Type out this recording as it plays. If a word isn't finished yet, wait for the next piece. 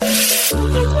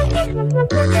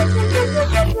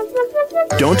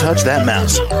Don't touch that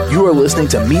mouse. You are listening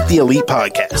to Meet the Elite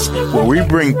Podcast, where we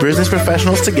bring business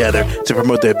professionals together to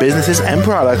promote their businesses and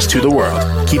products to the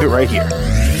world. Keep it right here.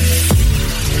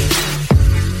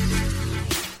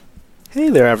 Hey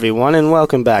there, everyone, and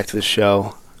welcome back to the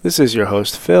show. This is your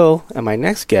host, Phil, and my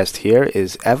next guest here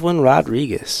is Evelyn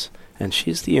Rodriguez, and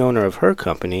she's the owner of her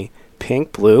company,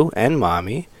 Pink, Blue, and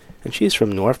Mommy, and she's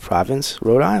from North Providence,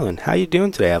 Rhode Island. How you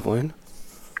doing today, Evelyn?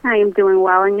 I am doing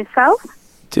well, and yourself?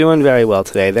 Doing very well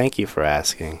today. Thank you for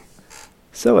asking.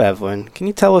 So, Evelyn, can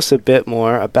you tell us a bit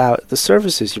more about the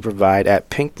services you provide at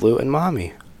Pink, Blue, and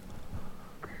Mommy?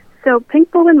 So, Pink,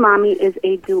 Blue, and Mommy is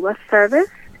a doula service,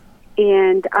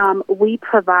 and we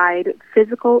provide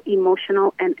physical,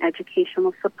 emotional, and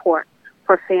educational support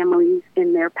for families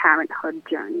in their parenthood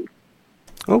journey.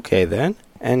 Okay, then.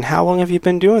 And how long have you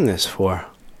been doing this for?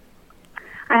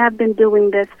 I have been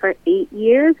doing this for 8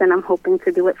 years, and I'm hoping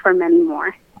to do it for many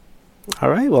more.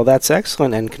 All right, well, that's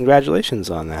excellent, and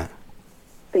congratulations on that.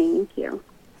 Thank you.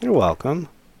 You're welcome.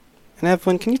 And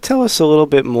Evelyn, can you tell us a little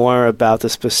bit more about the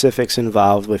specifics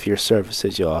involved with your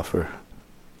services you offer?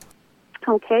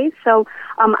 Okay, so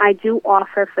I do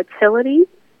offer fertility,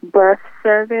 birth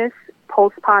service,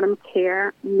 postpartum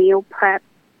care, meal prep,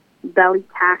 belly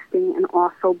casting, and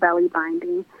also belly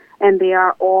binding. And they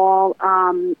are all,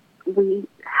 we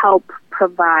help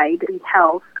provide the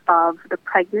health of the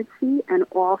pregnancy and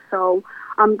also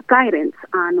guidance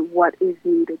on what is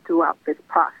needed throughout this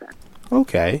process.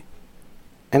 Okay.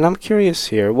 And I'm curious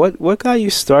here, what got you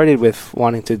started with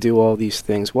wanting to do all these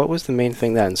things? What was the main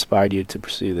thing that inspired you to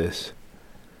pursue this?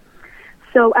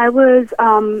 So I was,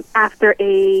 after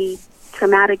a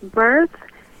traumatic birth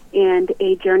and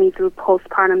a journey through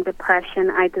postpartum depression,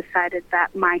 I decided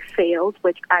that my fails,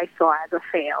 which I saw as a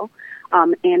fail,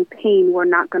 and pain were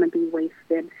not going to be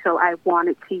wasted. So I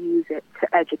wanted to use it to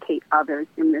educate others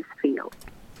in this field.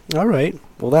 All right.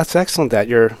 Well, that's excellent that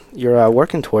you're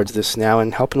working towards this now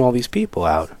and helping all these people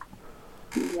out.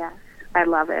 Yes, I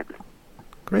love it.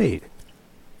 Great.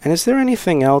 And is there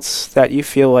anything else that you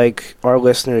feel like our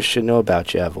listeners should know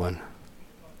about you, Evelyn?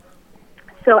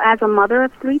 So as a mother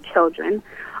of 3 children,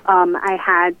 I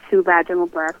had 2 vaginal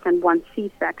births and 1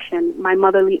 C-section. My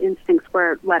motherly instincts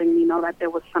were letting me know that there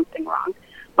was something wrong.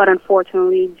 But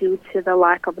unfortunately, due to the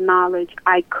lack of knowledge,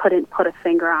 I couldn't put a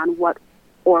finger on what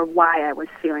or why I was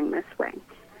feeling this way.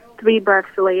 3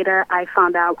 births later, I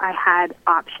found out I had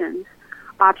options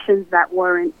that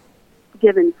weren't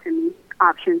given to me,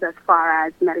 options as far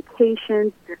as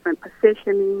medications, different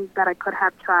positionings that I could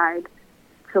have tried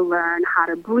to learn how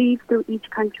to breathe through each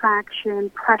contraction,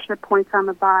 pressure points on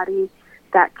the body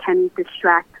that can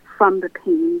distract from the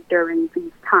pain during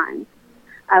these times.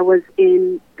 I was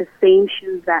in the same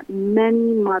shoes that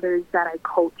many mothers that I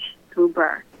coach through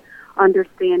birth,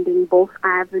 understanding both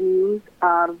avenues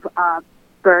of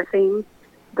birthing,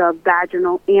 the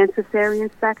vaginal and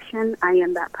cesarean section. I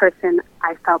am that person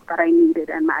I felt that I needed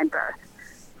in my birth.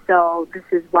 So this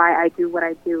is why I do what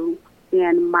I do,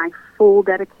 and my full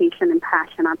dedication and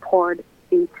passion I poured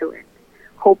into it,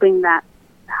 hoping that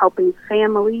helping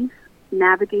families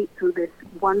navigate through this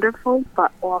wonderful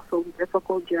but also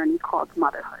difficult journey called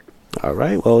motherhood. All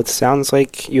right. Well, it sounds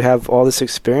like you have all this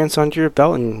experience under your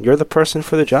belt, and you're the person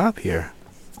for the job here.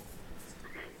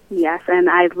 Yes, and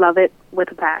I love it with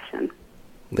a passion.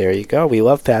 There you go. We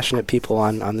love passionate people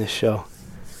on this show.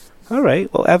 All right.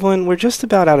 Well, Evelyn, we're just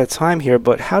about out of time here,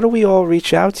 but how do we all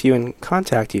reach out to you and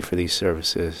contact you for these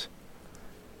services?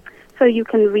 So you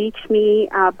can reach me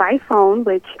by phone,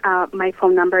 which my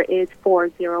phone number is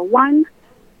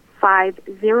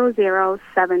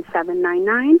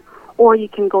 401-500-7799, or you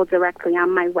can go directly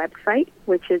on my website,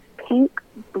 which is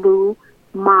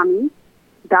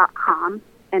pinkbluemommy.com,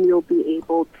 and you'll be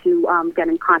able to get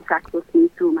in contact with me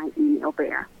through my email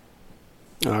there.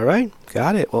 All right.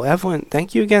 Got it. Well, Evelyn,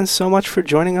 thank you again so much for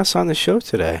joining us on the show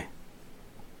today.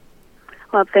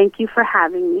 Well, thank you for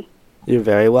having me. You're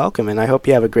very welcome, and I hope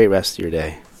you have a great rest of your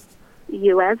day.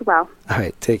 You as well. All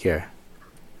right. Take care.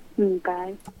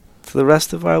 Bye. For the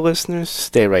rest of our listeners,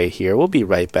 stay right here. We'll be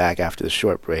right back after the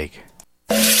short break.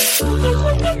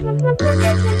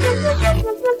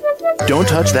 Don't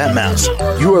touch that mouse.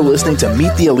 You are listening to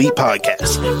Meet the Elite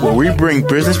Podcast, where we bring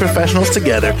business professionals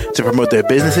together to promote their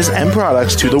businesses and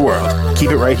products to the world.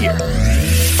 Keep it right here.